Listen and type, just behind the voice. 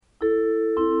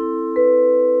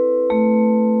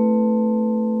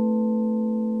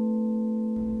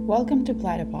Welcome to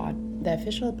Platypod, the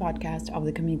official podcast of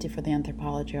the Committee for the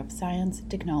Anthropology of Science,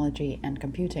 Technology, and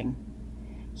Computing.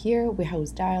 Here we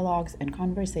host dialogues and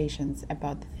conversations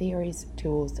about the theories,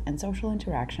 tools, and social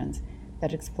interactions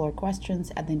that explore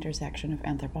questions at the intersection of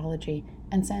anthropology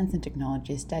and science and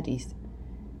technology studies.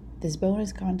 This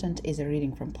bonus content is a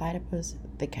reading from Platypus,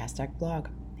 the Castac blog.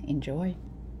 Enjoy!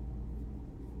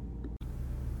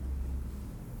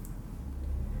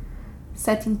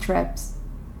 Setting Traps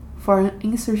for an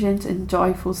Insurgent and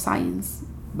Joyful Science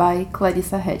by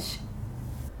Clarissa Hesch.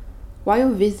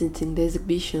 While visiting the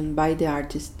exhibition by the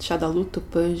artist Shadalu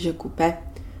Tupã Jacupé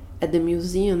at the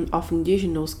Museum of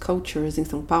Indigenous Cultures in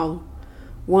São Paulo,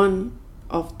 one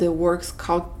of the works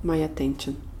caught my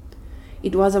attention.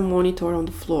 It was a monitor on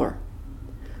the floor.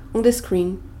 On the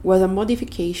screen was a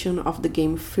modification of the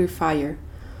game Free Fire,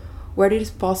 where it is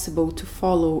possible to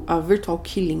follow a virtual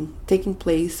killing taking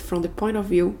place from the point of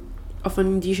view of an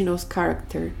indigenous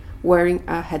character wearing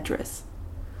a headdress.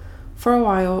 For a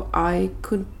while, I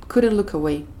couldn't look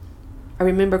away. I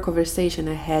remember a conversation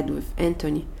I had with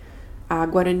Anthony, a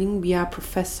Guaranimbia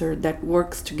professor that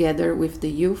works together with the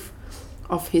youth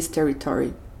of his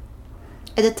territory.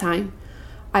 At the time,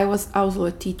 I was also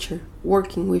a teacher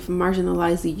working with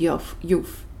marginalized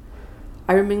youth.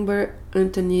 I remember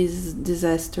Anthony's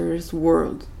disastrous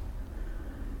world.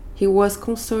 He was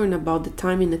concerned about the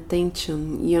time and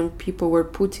attention young people were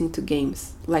putting to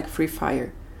games like Free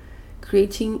Fire,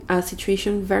 creating a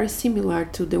situation very similar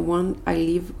to the one I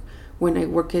lived when I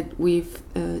worked with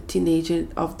teenagers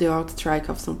of the outstrike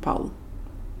of São Paulo.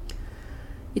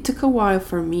 It took a while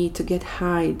for me to get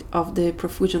rid of the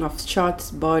profusion of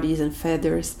shots, bodies, and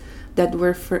feathers that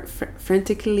were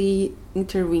frantically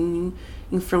intervening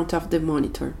in front of the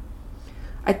monitor.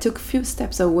 I took few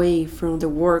steps away from the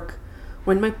work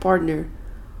when my partner,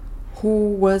 who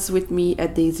was with me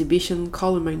at the exhibition,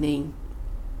 called my name.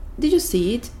 "Did you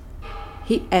see it?"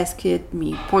 he asked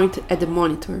me, pointing at the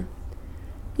monitor.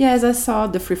 "Yes, I saw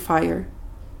the Free Fire."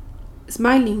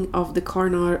 Smiling off the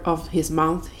corner of his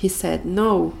mouth, he said,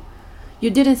 "No,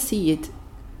 you didn't see it.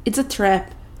 It's a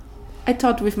trap." I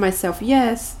thought with myself,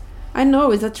 yes, I know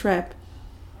it's a trap.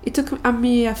 It took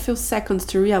me a few seconds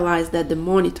to realize that the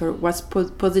monitor was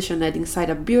positioned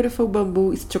inside a beautiful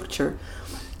bamboo structure,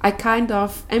 a kind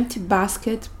of empty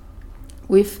basket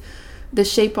with the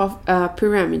shape of a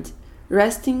pyramid,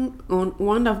 resting on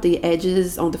one of the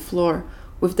edges on the floor,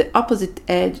 with the opposite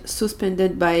edge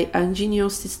suspended by an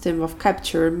ingenious system of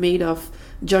capture made of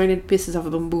jointed pieces of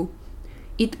bamboo.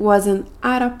 It was an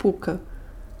arapuca,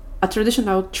 a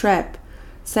traditional trap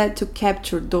said to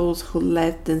capture those who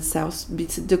let themselves be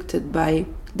seduced by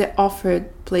the offered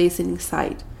placing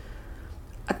inside.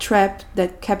 A trap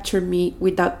that captured me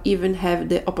without even having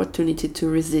the opportunity to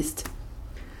resist.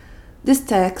 This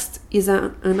text is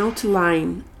an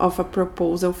outline of a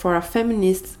proposal for a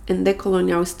feminist and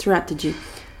decolonial strategy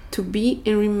to be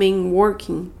and remain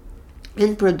working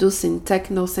and producing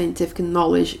techno-scientific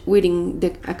knowledge within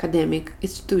the academic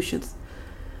institutions.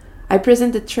 I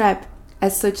present the trap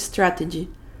as such strategy,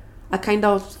 a kind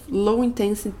of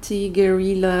low-intensity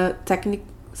guerrilla technique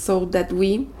so that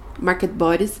we, market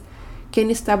bodies, can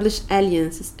establish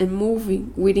alliances and move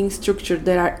within structures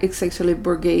that are essentially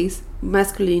bourgeois,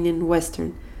 masculine, and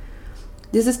Western.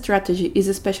 This strategy is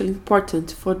especially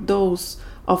important for those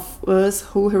of us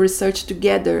who research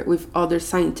together with other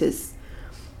scientists,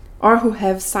 or who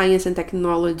have science and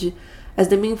technology as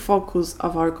the main focus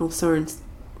of our concerns.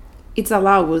 It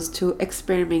allows us to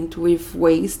experiment with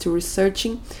ways to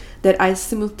researching that are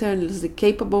simultaneously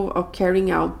capable of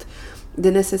carrying out the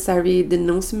necessary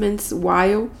denouncements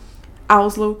while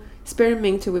also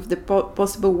experimenting with the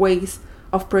possible ways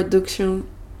of production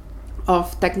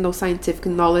of techno-scientific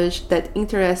knowledge that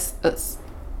interests us.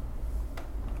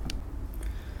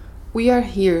 We are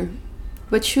here,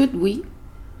 but should we?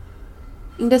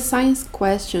 In the science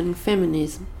question in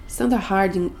feminism, Sandra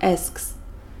Harding asks,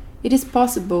 "It is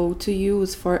possible to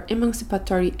use for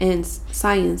emancipatory ends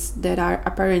science that are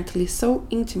apparently so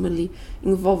intimately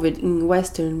involved in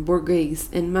Western, bourgeois,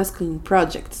 and masculine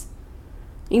projects?"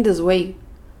 In this way,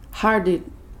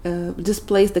 Harding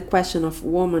displays the question of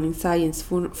woman in science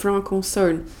from a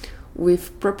concern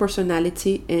with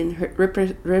proportionality and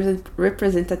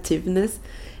representativeness,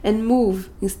 and move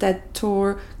instead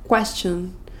toward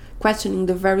questioning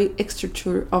the very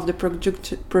structure of the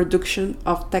production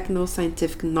of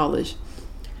techno-scientific knowledge.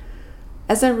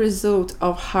 As a result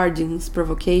of Harding's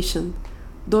provocation,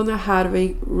 Donna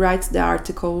Haraway writes the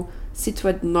article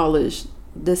 "Situate Knowledge,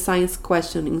 the Science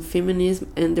Question in Feminism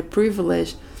and the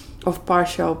Privilege of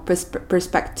Partial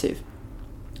Perspective,"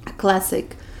 a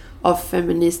classic of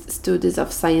feminist studies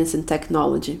of science and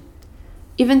technology.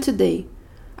 Even today,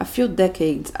 a few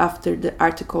decades after the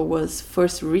article was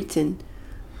first written,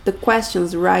 the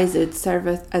questions raised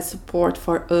serve as support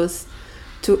for us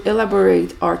to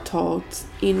elaborate our thoughts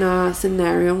in a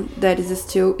scenario that is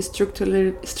still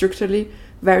structurally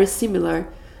very similar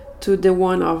to the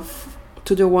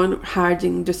one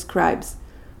Harding describes,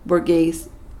 bourgeois,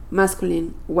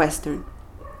 masculine, Western.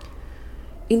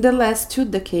 In the last 2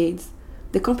 decades,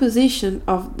 the composition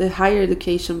of the higher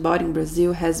education body in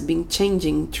Brazil has been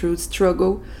changing through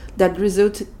struggle that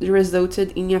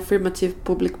resulted in affirmative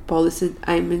public policy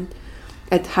aimed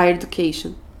at higher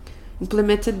education,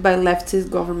 implemented by leftist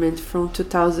government from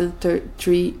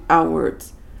 2003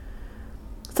 onwards.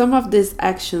 Some of these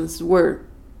actions were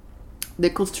the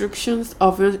constructions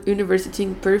of universities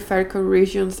in peripheral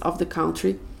regions of the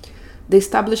country, the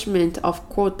establishment of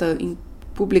quota in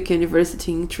public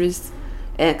university entrance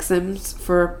exams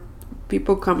for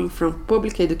people coming from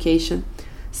public education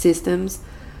systems,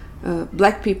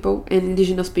 black people and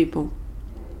indigenous people,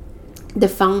 the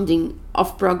founding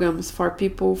of programs for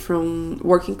people from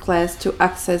working class to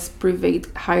access private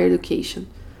higher education.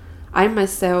 I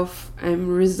myself am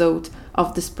a result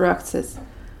of this process,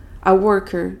 a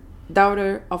worker,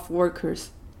 daughter of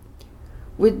workers.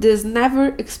 With this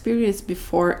never experienced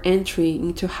before entry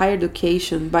into higher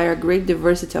education by a great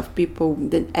diversity of people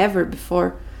than ever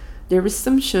before, the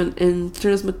resumption and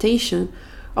transmutation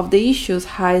of the issues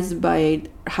raised by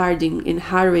Harding and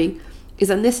Harvey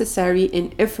is a necessary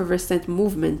and effervescent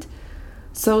movement,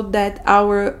 so that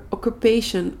our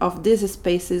occupation of these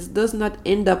spaces does not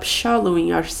end up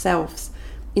shallowing ourselves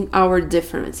in our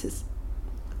differences.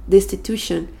 The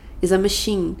institution is a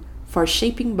machine for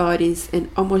shaping bodies and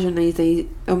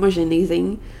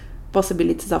homogenizing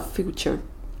possibilities of future.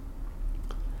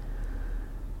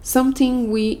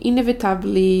 Something we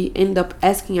inevitably end up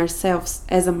asking ourselves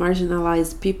as a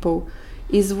marginalized people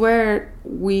is where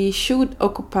we should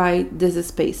occupy these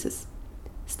spaces.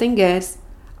 Stengers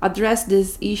addressed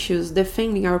these issues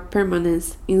defending our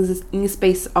permanence in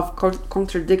space of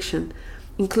contradiction,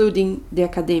 including the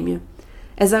academia,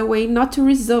 as a way not to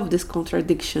resolve this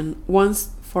contradiction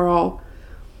once for all,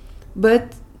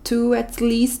 but to at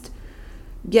least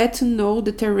get to know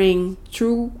the terrain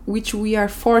through which we are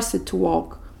forced to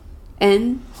walk,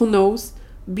 and, who knows,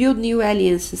 build new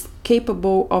alliances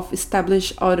capable of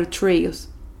establish other trails.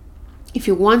 If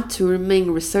you want to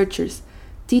remain researchers,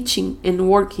 teaching and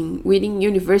working within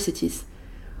universities,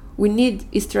 we need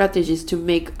strategies to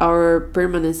make our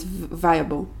permanence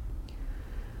viable.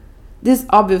 These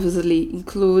obviously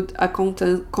include a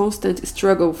constant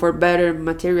struggle for better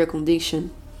material condition,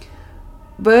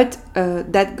 but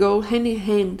that go hand in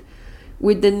hand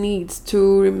with the needs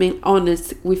to remain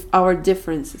honest with our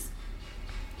differences,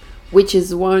 which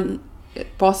is one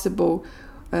possible,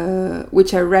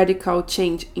 which a radical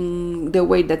change in the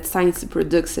way that science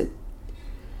produces it.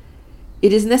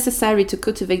 It is necessary to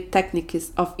cultivate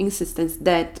techniques of insistence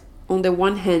that, on the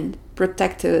one hand,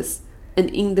 protect us, and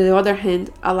in the other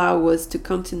hand, allow us to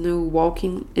continue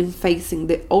walking and facing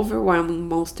the overwhelming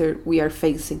monster we are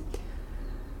facing.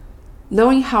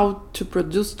 Knowing how to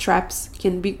produce traps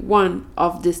can be one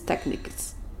of these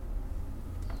techniques.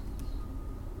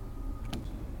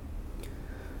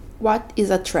 What is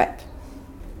a trap?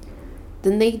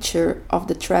 The nature of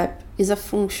the trap is a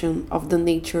function of the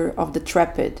nature of the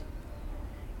trapped.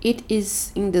 It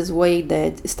is in this way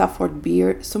that Stafford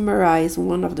Beer summarized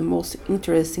one of the most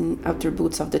interesting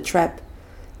attributes of the trap,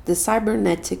 the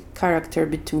cybernetic character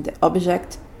between the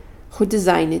object, who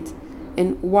designed it,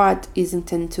 and what is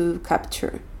intended to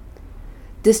capture.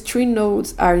 These 3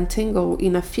 nodes are entangled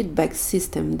in a feedback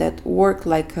system that works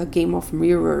like a game of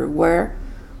mirror where,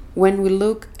 when we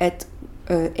look at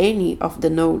any of the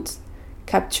nodes,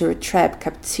 capture, trap,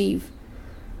 captive,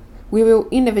 we will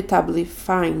inevitably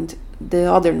find the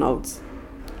other nodes.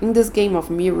 In this game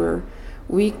of mirror,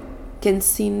 we can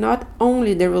see not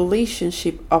only the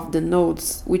relationship of the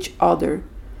nodes with each other,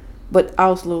 but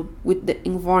also with the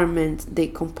environment they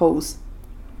compose.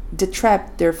 The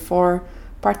trap, therefore,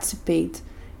 participates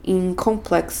in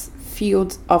complex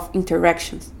fields of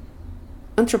interactions.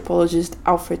 Anthropologist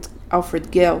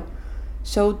Alfred Gell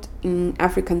showed in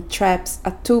African Traps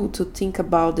a tool to think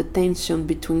about the tension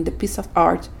between the piece of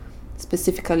art,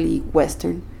 specifically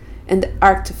Western, and the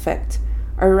artifact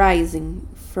arising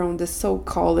from the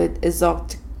so-called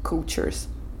exotic cultures.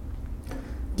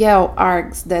 Gell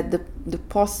argues that the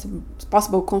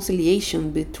possible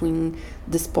conciliation between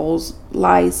these poles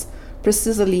lies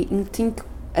precisely in think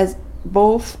as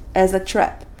both as a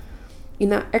trap,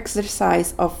 in an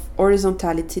exercise of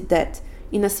horizontality that,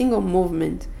 in a single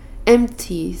movement,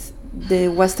 empties the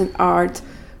Western art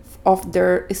of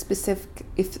their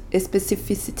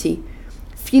specificity,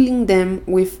 filling them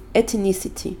with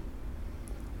ethnicity.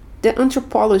 The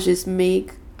anthropologists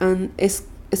make an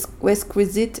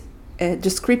exquisite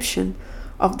description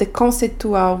of the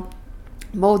conceptual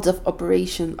modes of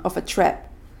operation of a trap.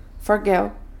 For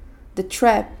Gell, the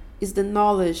trap is the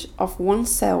knowledge of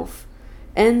oneself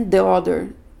and the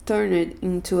other turned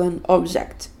into an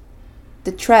object.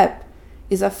 The trap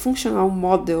is a functional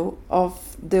model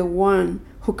of the one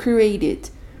who created,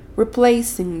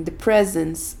 replacing the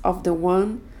presence of the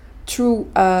one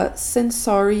through a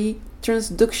sensory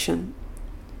transduction.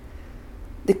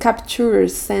 The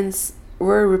capturer's sense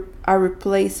are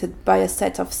replaced by a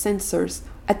set of sensors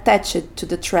attached to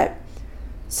the trap,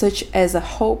 such as a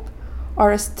hook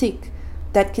or a stick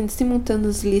that can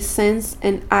simultaneously sense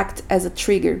and act as a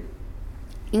trigger.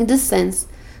 In this sense,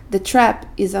 the trap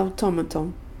is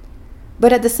automaton,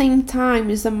 but at the same time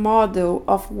is a model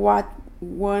of what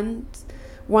one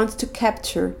wants to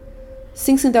capture.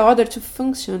 Since in the order to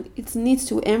function, it needs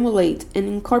to emulate and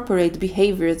incorporate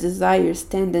behaviors, desires,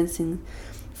 tendencies,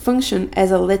 function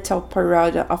as a lethal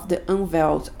parody of the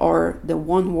unveiled or the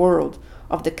one world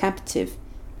of the captive.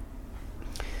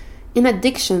 In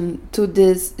addition to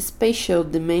this spatial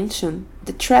dimension,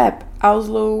 the trap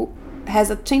also has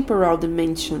a temporal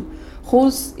dimension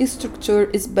whose structure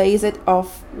is based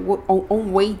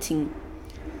on waiting.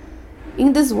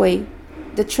 In this way,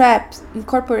 the trap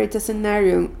incorporates a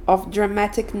scenario of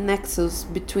dramatic nexus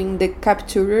between the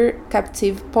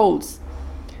capturer-captive poles.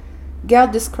 Gell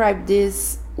described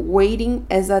this waiting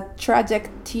as a tragic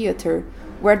theater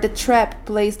where the trap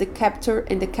places the captor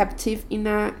and the captive in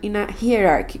a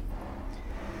hierarchy.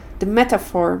 The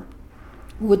metaphor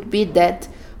would be that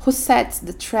who sets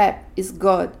the trap is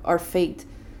God or fate,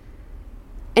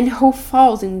 and who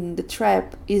falls in the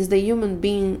trap is the human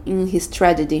being in his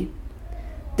tragedy.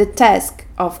 The task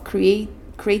of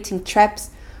creating traps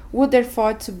would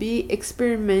therefore to be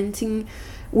experimenting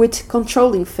with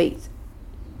controlling fate.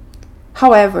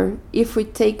 However, if we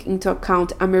take into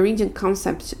account Amerindian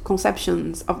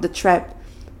conceptions of the trap,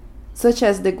 such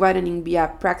as the Guarani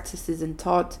Biá practices and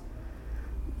thought,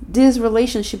 this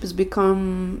relationship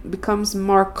becomes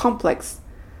more complex,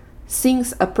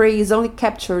 since a prey is only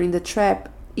captured in the trap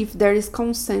if there is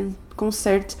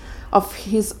consent of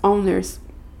his owners,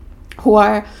 who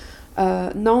are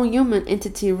a non-human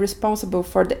entity responsible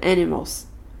for the animals.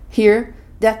 Here,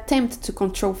 the attempt to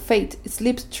control fate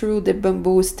slips through the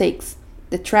bamboo stakes.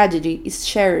 The tragedy is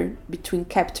shared between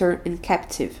captor and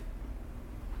captive.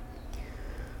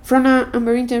 From an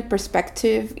Amerindian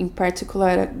perspective, in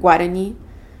particular Guarani,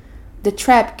 the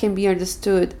trap can be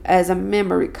understood as a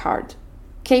memory card,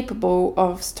 capable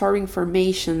of storing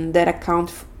information that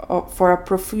account for a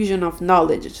profusion of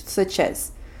knowledge, such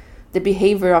as the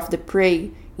behavior of the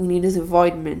prey in its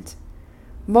avoidment,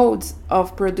 modes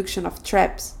of production of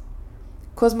traps,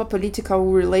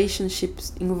 cosmopolitical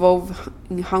relationships involved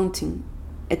in hunting,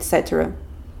 etc.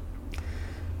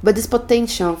 But this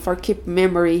potential for keep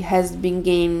memory has been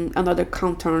gained another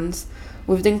contours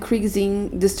with the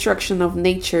increasing destruction of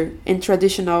nature and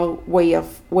traditional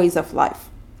ways of life.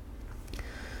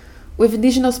 With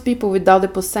indigenous people without the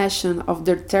possession of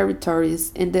their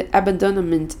territories and the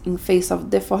abandonment in face of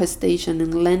deforestation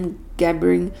and land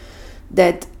grabbing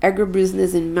that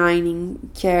agribusiness and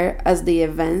mining care as they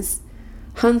advance,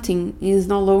 hunting is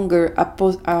no longer a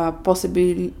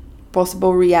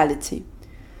possible reality.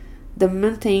 The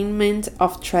maintainment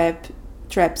of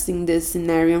traps in this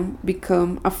scenario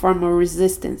become a form of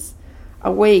resistance,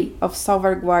 a way of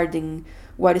salvaguarding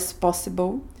what is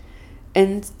possible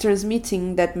and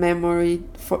transmitting that memory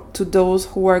to those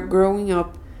who are growing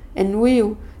up and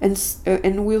will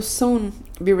soon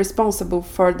be responsible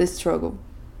for the struggle.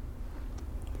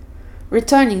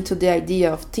 Returning to the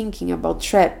idea of thinking about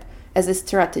trap as a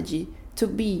strategy to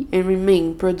be and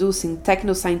remain producing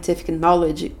techno-scientific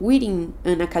knowledge within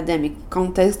an academic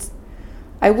context,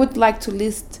 I would like to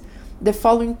list the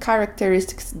following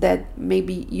characteristics that may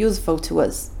be useful to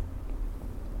us.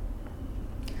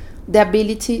 The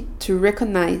ability to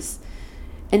recognize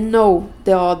and know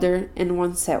the other and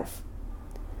oneself.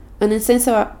 An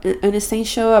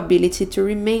essential ability to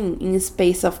remain in a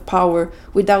space of power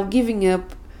without giving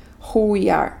up who we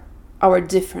are, our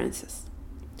differences.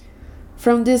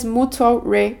 From this mutual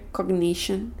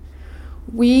recognition,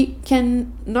 we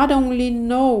can not only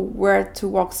know where to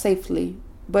walk safely,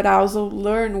 but also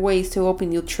learn ways to open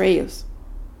new trails.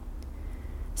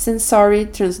 Sensory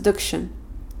transduction.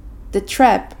 The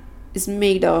trap is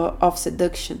made of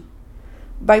seduction.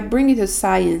 By bringing to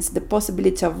science the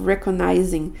possibility of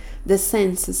recognizing the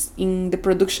senses in the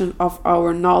production of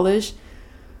our knowledge,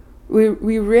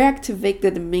 We reactivate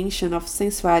the dimension of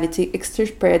sensuality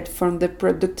extirpated from the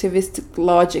productivistic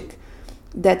logic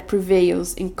that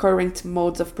prevails in current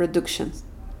modes of production.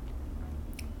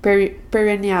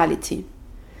 Perenniality.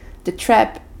 The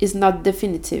trap is not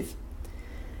definitive.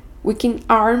 We can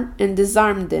arm and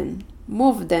disarm them,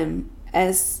 move them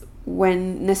as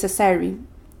when necessary.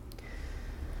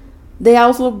 They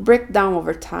also break down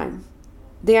over time.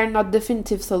 They are not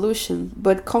definitive solutions,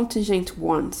 but contingent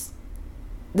ones.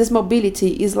 This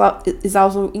mobility is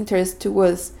also interest to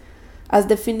us, as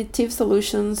definitive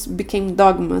solutions became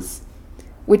dogmas,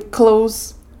 with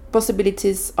close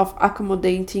possibilities of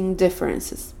accommodating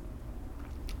differences.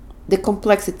 The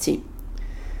complexity.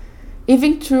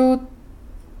 Even though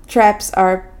traps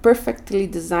are perfectly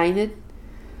designed,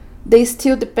 they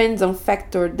still depend on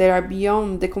factors that are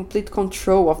beyond the complete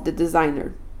control of the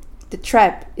designer. The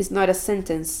trap is not a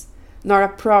sentence, nor a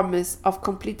promise of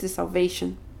complete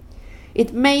salvation.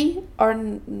 It may or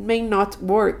may not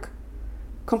work.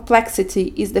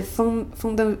 Complexity is the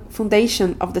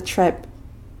foundation of the trap.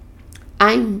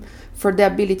 I'm for the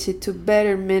ability to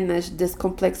better manage this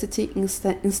complexity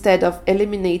instead of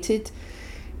eliminate it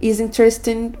is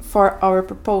interesting for our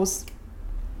purpose.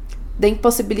 The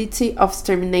impossibility of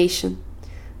extermination.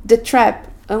 The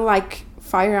trap, unlike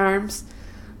firearms,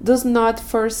 does not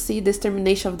foresee the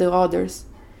extermination of the others.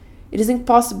 It is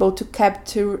impossible to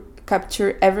capture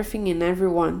everything and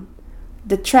everyone.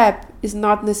 The trap is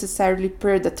not necessarily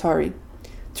predatory.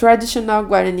 Traditional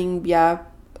Guarani Mbiá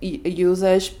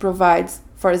usage provides,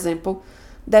 for example,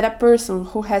 that a person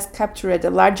who has captured a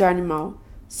large animal,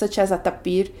 such as a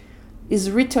tapir, is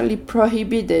ritually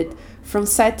prohibited from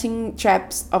setting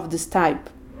traps of this type.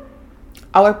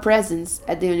 Our presence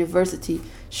at the university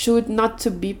should not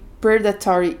to be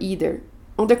predatory either.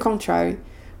 On the contrary,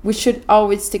 we should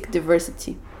always seek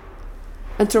diversity.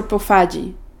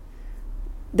 Anthropophagy.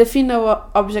 The final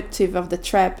objective of the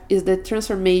trap is the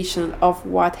transformation of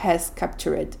what has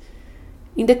captured.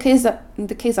 In the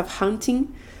case of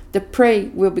hunting, the prey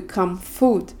will become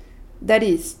food, that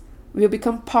is, will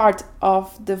become part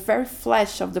of the very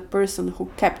flesh of the person who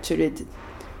captured it.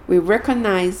 We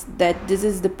recognize that this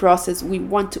is the process we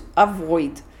want to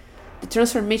avoid, the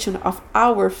transformation of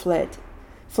our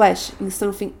flesh in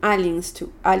something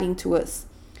alien to us.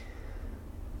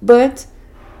 But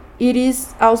it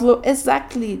is also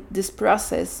exactly this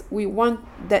process we want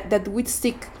that we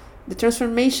seek, the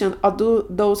transformation of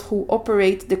those who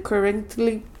operate the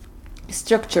currently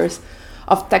structures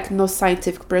of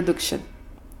techno-scientific production.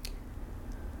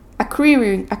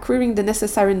 Acquiring the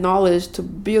necessary knowledge to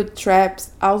build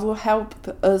traps also help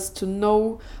us to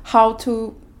know how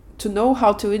to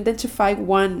identify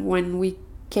one when we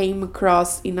came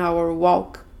across in our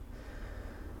walk.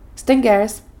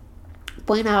 Stengers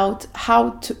point out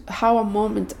how a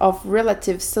moment of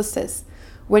relative success,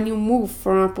 when you move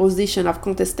from a position of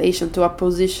contestation to a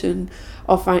position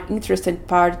of an interested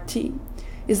party,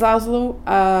 is also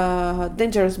a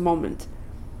dangerous moment.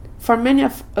 For many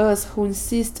of us who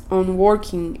insist on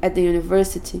working at the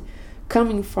university,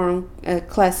 coming from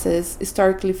classes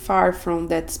historically far from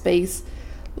that space,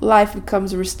 life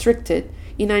becomes restricted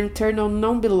in an internal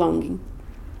non-belonging.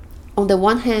 On the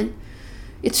one hand,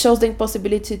 it shows the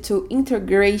impossibility to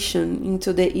integration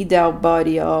into the ideal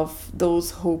body of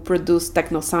those who produce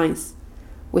technoscience.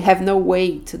 We have no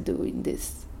way to do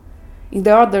this. On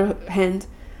the other hand,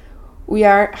 we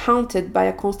are haunted by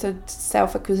a constant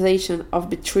self-accusation of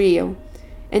betrayal,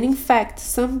 and in fact,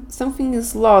 something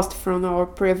is lost from our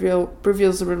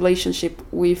previous relationship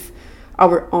with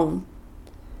our own.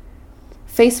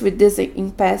 Faced with this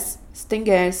impasse,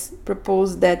 Stengers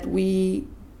proposed that we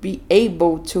be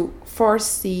able to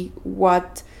foresee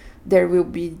what there will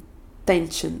be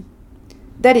tension.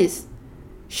 That is,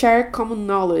 share common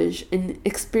knowledge and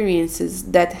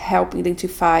experiences that help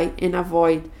identify and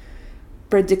avoid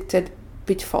predicted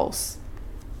pitfalls.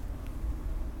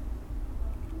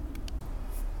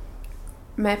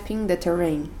 Mapping the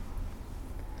terrain.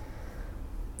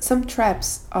 Some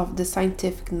traps of the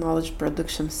scientific knowledge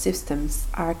production systems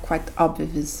are quite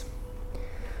obvious.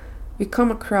 We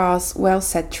come across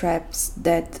well-set traps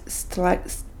that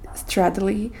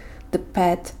straddle the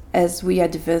path as we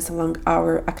advance along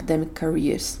our academic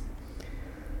careers.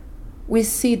 We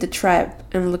see the trap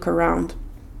and look around.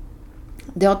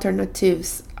 The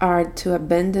alternatives are to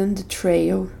abandon the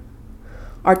trail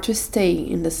or to stay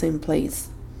in the same place.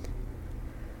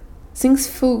 Since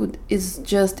food is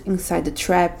just inside the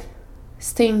trap,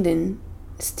 standing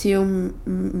still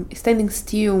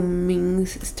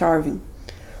means starving,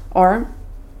 or,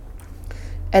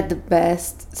 at the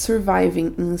best,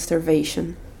 surviving in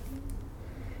starvation.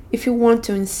 If you want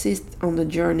to insist on the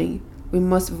journey, we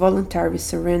must voluntarily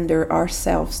surrender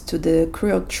ourselves to the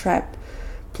cruel trap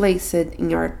placed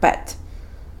in our path,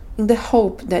 in the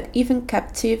hope that even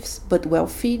captives but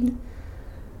well-fed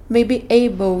may be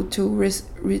able to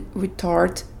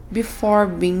retort before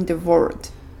being devoured.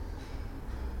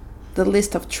 The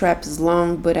list of traps is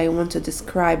long, but I want to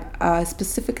describe a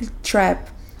specific trap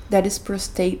that is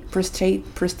prostrating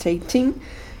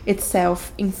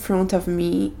itself in front of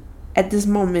me at this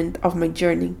moment of my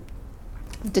journey.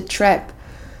 The trap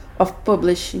of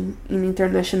publishing in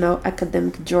international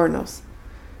academic journals.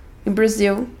 In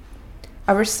Brazil,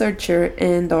 a researcher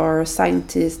and or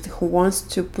scientist who wants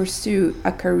to pursue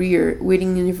a career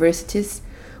within universities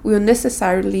will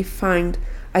necessarily find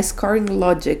a scoring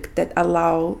logic that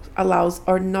allows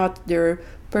or not their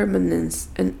permanence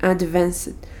and advance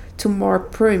to more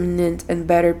prominent and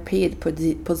better paid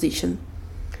position.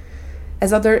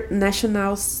 As other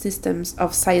national systems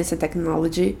of science and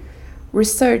technology,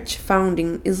 research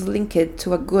funding is linked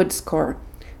to a good score,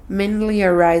 mainly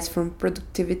arise from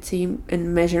productivity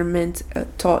and measurement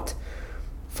thought.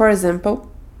 For example,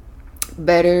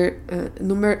 better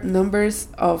numbers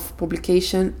of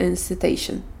publication and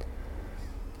citation.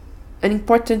 An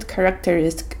important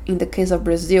characteristic in the case of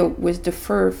Brazil, which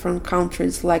differ from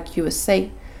countries like USA,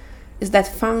 is that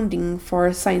funding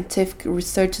for scientific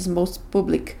research is most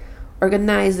public,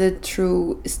 organized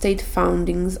through state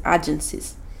funding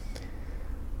agencies.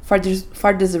 For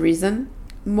this reason,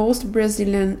 most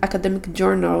Brazilian academic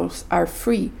journals are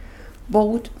free,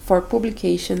 both for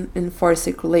publication and for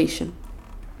circulation.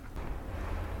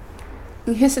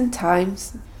 In recent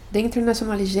times, the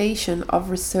internationalization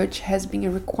of research has been a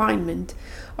requirement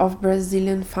of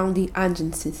Brazilian funding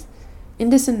agencies. In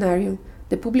this scenario,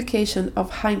 the publication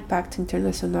of high-impact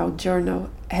international journal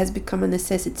has become a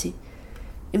necessity.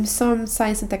 In some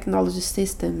science and technology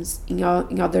systems in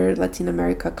other Latin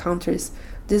America countries,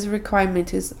 this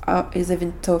requirement is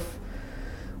even tough,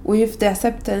 with the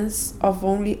acceptance of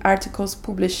only articles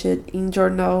published in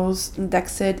journals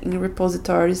indexed in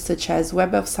repositories such as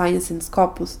Web of Science and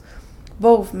Scopus,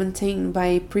 both maintained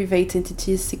by private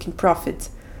entities seeking profit.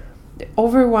 The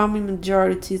overwhelming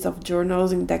majorities of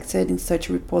journals indexed in such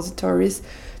repositories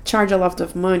charge a lot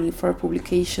of money for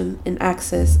publication and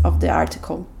access of the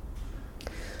article.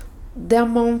 The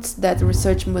amounts that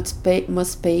research must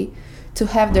pay to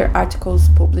have their articles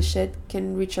published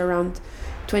can reach around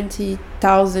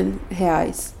 20,000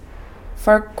 reais.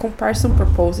 For comparison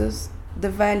purposes, the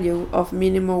value of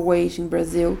minimum wage in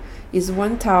Brazil is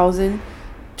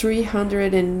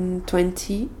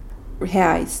 1,320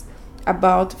 reais,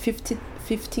 about 50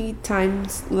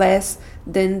 times less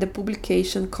than the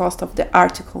publication cost of the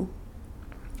article.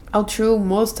 Although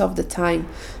most of the time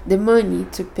the money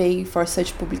to pay for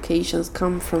such publications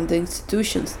come from the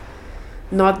institutions,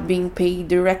 not being paid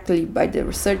directly by the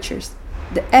researchers,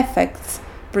 the effects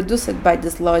produced by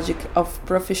this logic of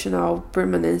professional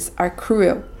permanence are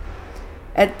cruel.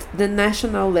 At the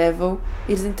national level,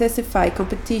 it intensifies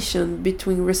competition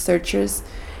between researchers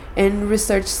and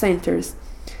research centers,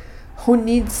 who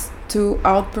needs to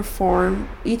outperform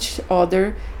each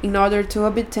other in order to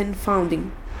obtain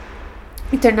funding.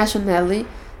 Internationally,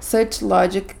 such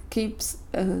logic keeps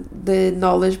the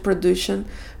knowledge production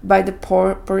by the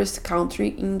poorest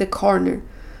country in the corner,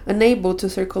 unable to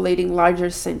circulate in larger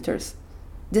centers.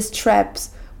 These traps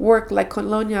work like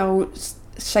colonial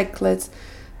shackles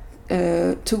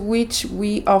to which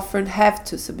we often have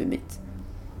to submit.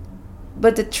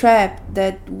 But the trap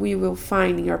that we will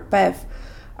find in our path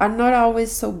are not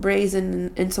always so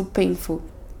brazen and so painful.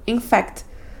 In fact,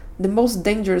 the most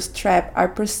dangerous traps are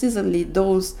precisely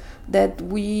those that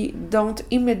we don't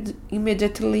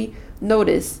immediately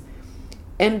notice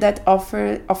and that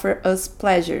offer us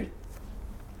pleasure.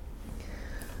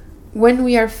 When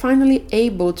we are finally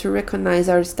able to recognize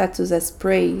our status as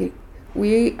prey,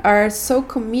 we are so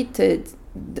committed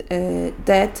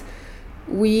that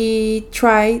we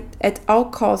try at all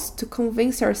costs to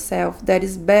convince ourselves that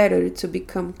it's better to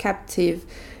become captive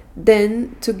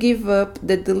than to give up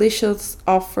the delicious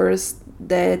offers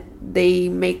that they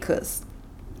make us.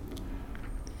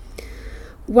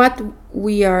 What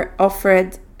we are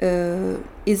offered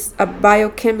is a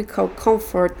biochemical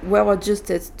comfort well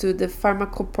adjusted to the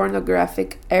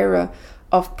pharmacopornographic era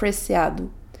of Preciado,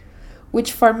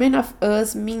 which for many of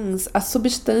us means a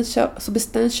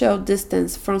substantial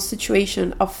distance from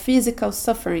situation of physical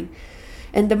suffering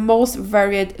and the most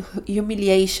varied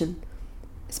humiliation,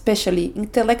 especially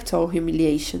intellectual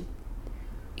humiliation.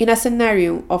 In a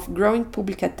scenario of growing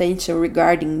public attention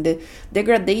regarding the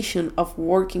degradation of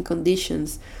working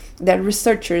conditions that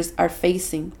researchers are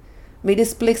facing, made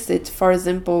explicit, for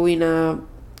example, in a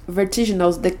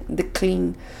vertiginous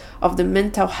decline of the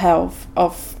mental health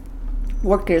of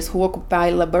workers who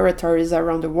occupy laboratories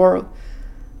around the world,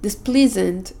 this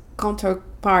pleasant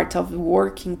counterpart of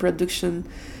working production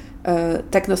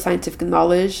technoscientific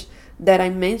knowledge that I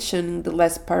mentioned in the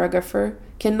last paragraph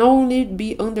can only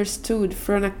be understood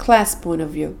from a class point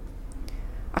of view.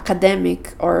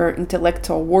 Academic or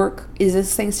intellectual work is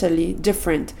essentially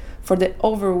different for the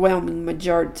overwhelming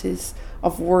majorities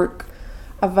of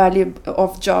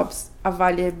jobs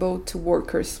available to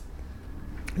workers.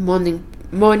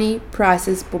 Money,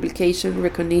 prices, publication,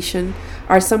 recognition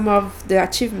are some of the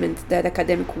achievements that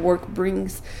academic work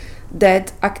brings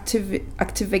that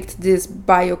activate these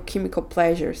biochemical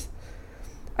pleasures.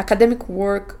 Academic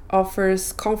work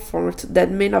offers comfort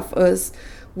that many of us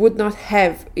would not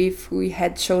have if we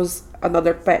had chose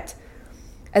another path.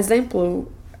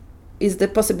 Example is the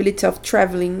possibility of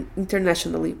traveling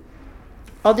internationally.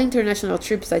 All the international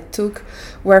trips I took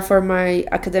were for my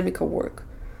academic work.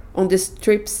 On these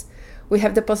trips, we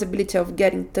have the possibility of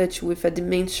getting in touch with a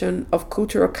dimension of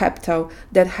cultural capital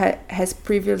that has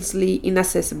previously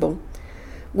inaccessible.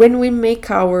 When we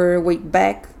make our way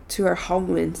back to our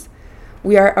homelands,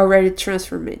 we are already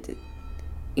transformed.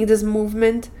 In this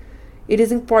movement, it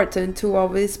is important to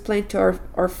always plant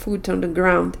our foot on the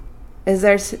ground,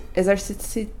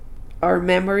 exercite our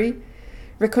memory,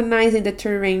 recognizing the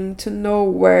terrain to know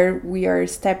where we are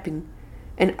stepping,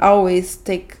 and always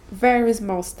take very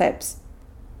small steps.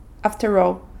 After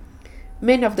all,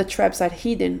 many of the traps are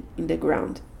hidden in the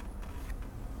ground.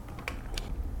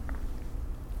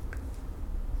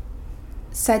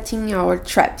 Setting our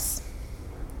traps.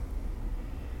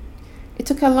 It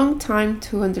took a long time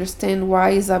to understand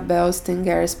why Isabel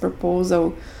Stenger's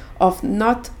proposal of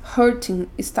not hurting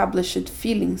established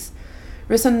feelings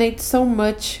resonates so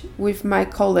much with my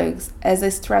colleagues as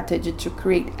a strategy to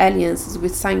create alliances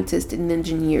with scientists and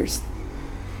engineers.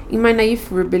 In my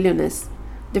naive rebelliousness,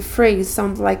 the phrase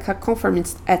sounds like a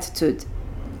conformist attitude.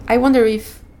 I wonder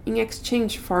if, in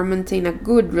exchange for maintaining a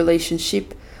good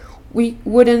relationship, we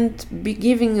wouldn't be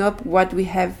giving up what we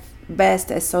have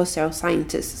best as social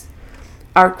scientists,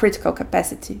 our critical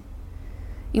capacity.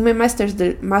 In my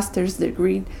master's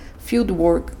degree field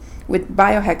work with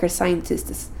biohacker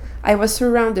scientists, I was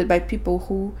surrounded by people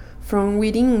who, from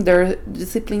within their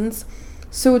disciplines,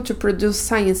 sought to produce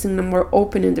science in a more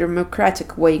open and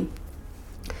democratic way.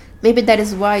 Maybe that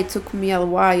is why it took me a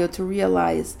while to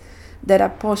realize that a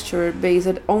posture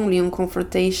based only on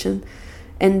confrontation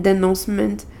and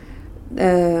denouncement,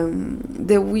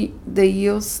 the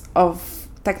use of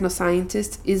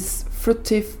technoscientists is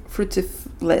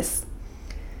fruitless,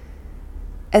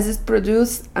 as it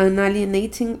produces an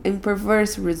alienating and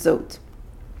perverse result.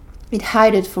 It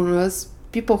hid from us,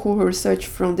 people who research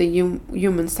from the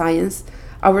human science,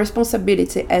 our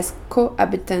responsibility as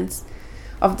co-habitants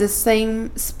of the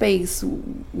same space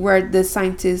where the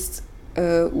scientists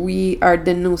we are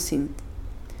denouncing.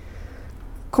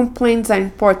 Complaints are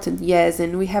important, yes,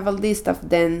 and we have a list of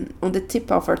them on the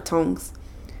tip of our tongues.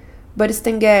 But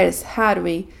Stengers,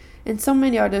 Hathaway, and so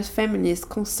many other feminist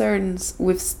concerns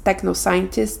with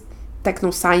technoscience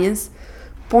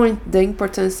point the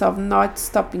importance of not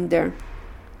stopping there.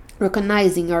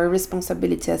 Recognizing our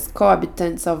responsibility as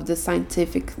co-habitants of the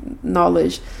scientific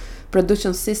knowledge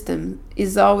production system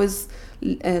is always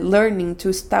learning to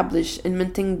establish and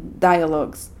maintain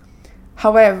dialogues,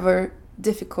 however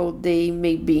difficult they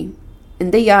may be.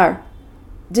 And they are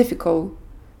difficult,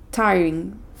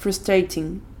 tiring,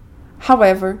 frustrating.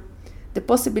 However, the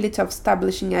possibility of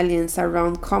establishing alliance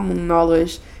around common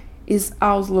knowledge is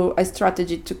also a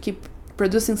strategy to keep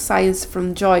producing science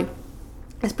from joy,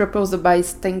 as proposed by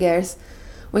Stengers,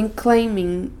 when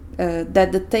claiming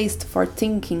that the taste for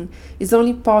thinking is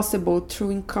only possible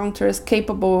through encounters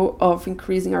capable of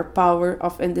increasing our power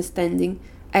of understanding,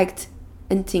 act,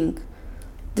 and think.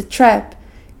 The trap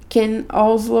can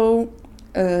also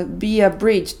be a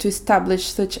bridge to establish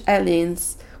such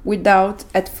alliance without,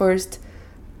 at first,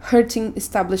 hurting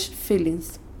established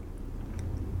feelings.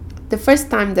 The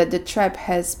first time that the trap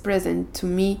has present to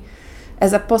me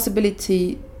as a possible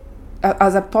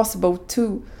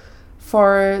tool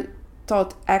for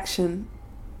thought action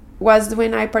was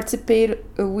when I participated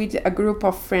with a group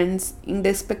of friends in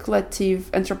the speculative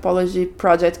anthropology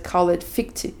project called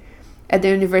FICTI at the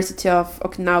University of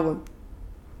Okinawa.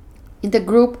 In the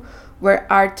group were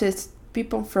artists,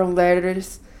 people from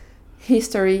letters,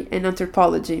 history, and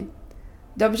anthropology.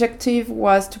 The objective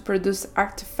was to produce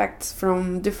artifacts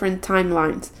from different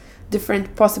timelines,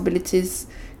 different possibilities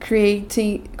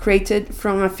created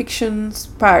from a fiction's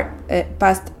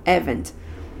past event.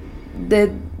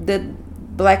 The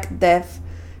Black Death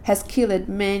has killed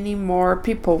many more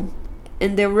people,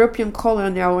 and the European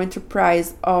colonial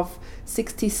enterprise of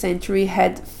 16th century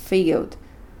had failed.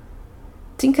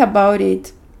 Think about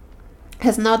it,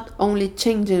 has not only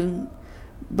changed,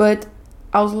 but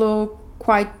also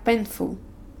quite painful.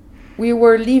 We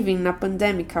were living a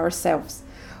pandemic ourselves,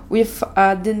 with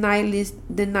a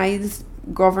denialist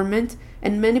government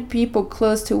and many people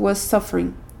close to us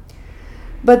suffering.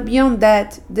 But beyond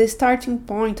that, the starting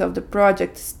point of the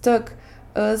project struck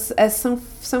us as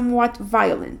somewhat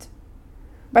violent.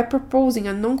 By proposing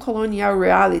a non-colonial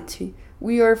reality,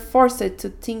 we are forced to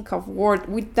think of world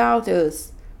without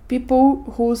us, people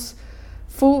whose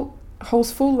full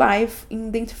life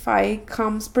identify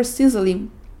comes precisely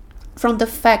from the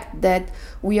fact that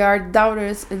we are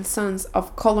daughters and sons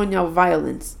of colonial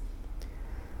violence.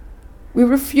 We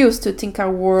refuse to think a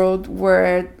world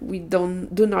where we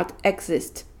do not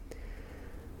exist.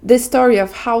 The story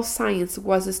of how science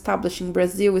was established in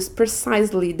Brazil is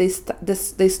precisely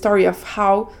the story of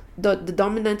how the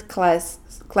dominant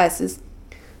classes,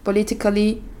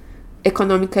 politically,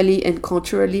 economically, and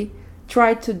culturally,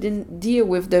 tried to deal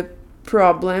with the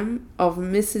problem of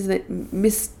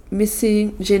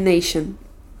miscegenation.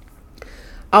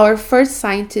 Our first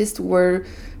scientists were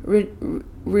renowned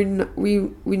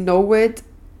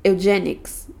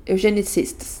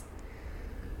eugenicists.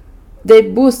 They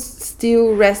boast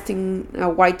still resting a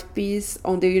white piece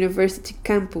on the university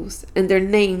campus, and their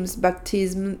names,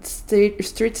 baptism,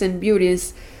 streets, and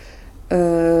beauties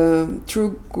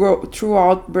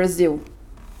throughout Brazil.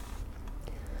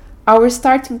 Our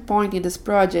starting point in this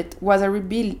project was a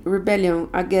rebellion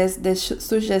against the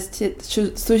suggested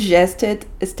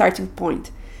starting point,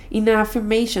 in an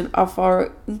affirmation of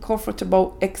our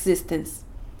uncomfortable existence.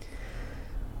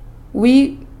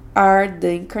 We are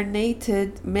the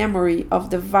incarnated memory of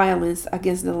the violence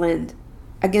against the land,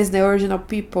 against the original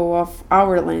people of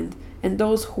our land, and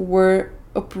those who were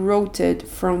uprooted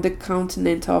from the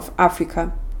continent of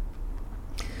Africa.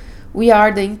 We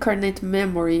are the incarnate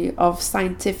memory of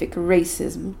scientific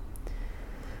racism.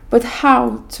 But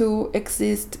how to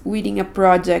exist within a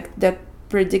project that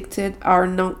predicted our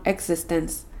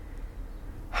non-existence?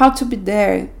 How to be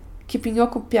there, keeping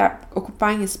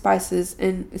occupying spaces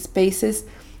and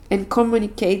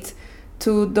communicate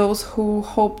to those who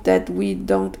hope that we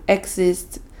don't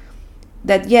exist,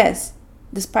 that yes,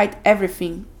 despite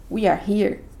everything, we are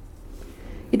here.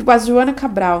 It was Joana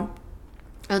Cabral,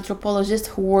 anthropologist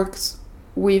who works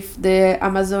with the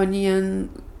Amazonian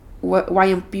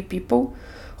YMP people,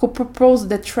 who proposed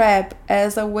the trap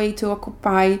as a way to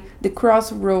occupy the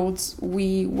crossroads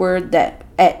we were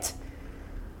at.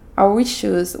 Our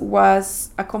wishes was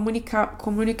a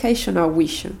communicational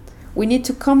wish. We need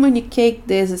to communicate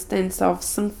the existence of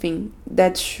something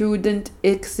that shouldn't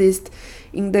exist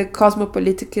in the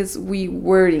cosmopolitics we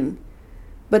were in,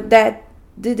 but that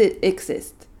did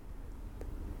exist.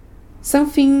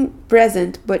 Something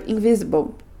present but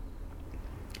invisible.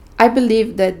 I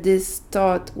believe that this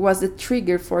thought was the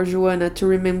trigger for Joana to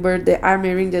remember the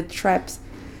Amerindian traps,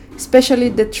 especially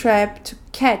the trap to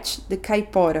catch the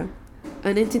caipora,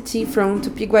 an entity from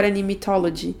Tupi-Guarani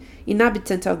mythology,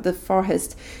 inhabitant of the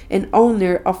forest and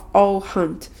owner of all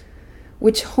hunt,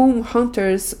 with whom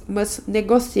hunters must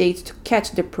negotiate to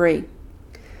catch the prey.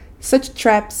 Such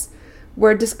traps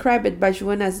were described by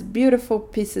Joana as beautiful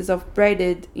pieces of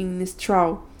braided in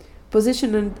straw,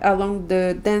 positioned along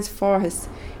the dense forest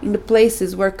in the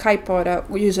places where caipora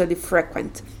usually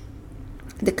frequent.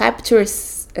 The capture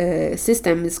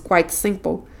system is quite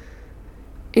simple.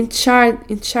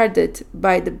 Enchanted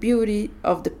by the beauty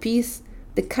of the piece,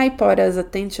 the caipora's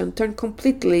attention turned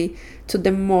completely to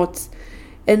the moths,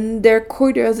 and their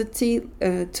curiosity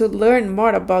to learn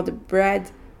more about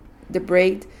the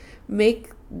braid make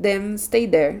them stay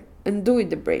there and do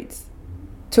the braids.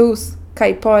 Thus,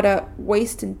 caipora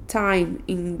wasting time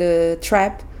in the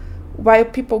trap, while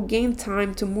people gain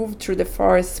time to move through the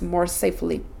forest more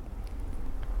safely.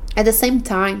 At the same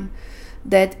time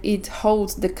that it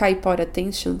holds the caipora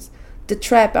attentions, the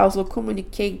trap also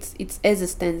communicates its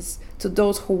existence to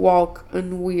those who walk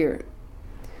unaware.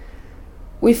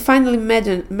 We finally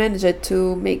managed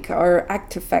to make our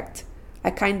artifact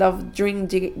a kind of dream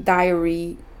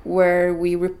diary where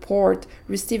we report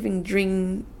receiving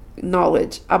dream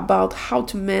knowledge about how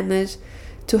to manage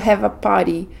to have a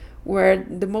party where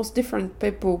the most different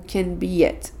people can be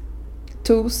at.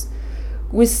 Thus,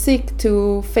 we seek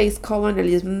to face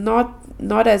colonialism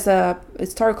not as a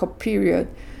historical period,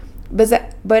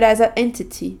 but as an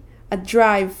entity, a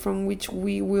drive from which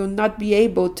we will not be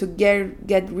able to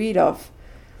get rid of.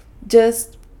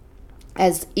 Just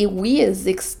as if we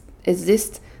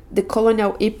exist, the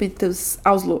colonial impetus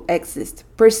also exists,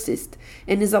 persists,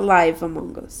 and is alive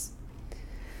among us.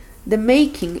 The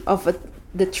making of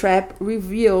the trap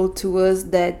revealed to us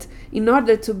that in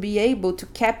order to be able to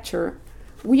capture,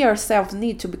 we ourselves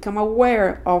need to become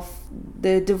aware of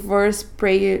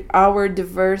our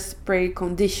diverse prey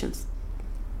conditions.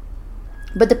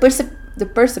 But the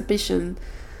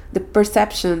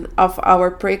perception of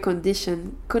our prey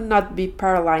condition could not be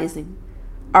paralyzing.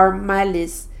 Our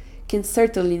malice can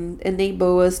certainly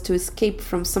enable us to escape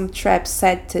from some trap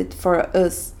set for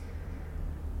us.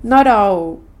 Not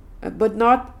all,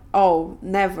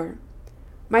 never.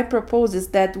 My proposal is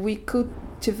that we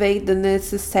cultivate the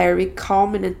necessary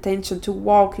calm and attention to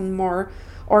walk in more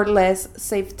or less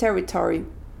safe territory,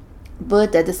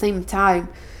 but at the same time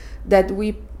that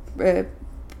we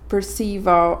perceive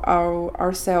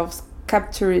ourselves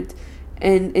captured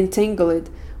and entangled,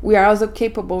 we are also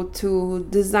capable to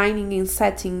designing and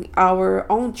setting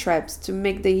our own traps to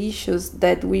make the issues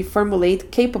that we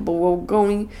formulate capable of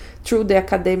going through the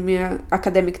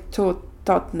academic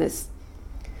tautness.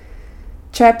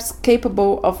 Traps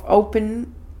capable of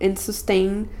open and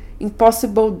sustain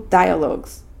impossible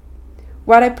dialogues.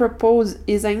 What I propose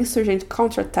is an insurgent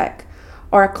counterattack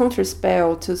or a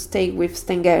counterspell to stay with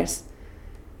stingers.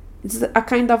 It's a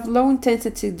kind of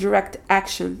low-intensity direct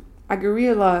action, a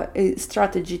guerrilla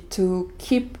strategy to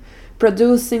keep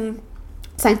producing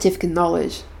scientific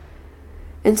knowledge,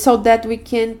 and so that we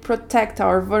can protect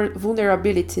our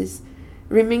vulnerabilities,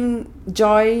 remain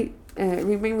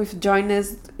with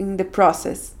joyness in the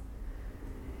process.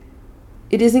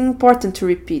 It is important to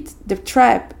repeat, the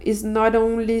trap is not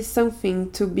only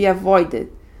something to be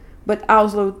avoided, but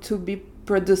also to be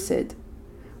produced.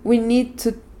 We need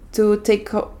to take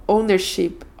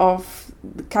ownership of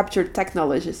the captured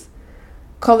technologies,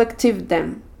 collective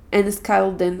them, and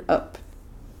scale them up.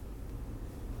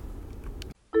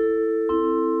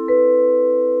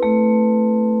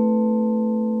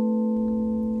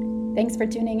 Thanks for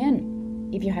tuning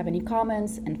in. If you have any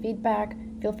comments and feedback,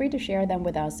 feel free to share them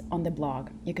with us on the blog.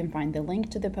 You can find the link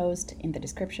to the post in the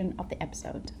description of the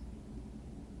episode.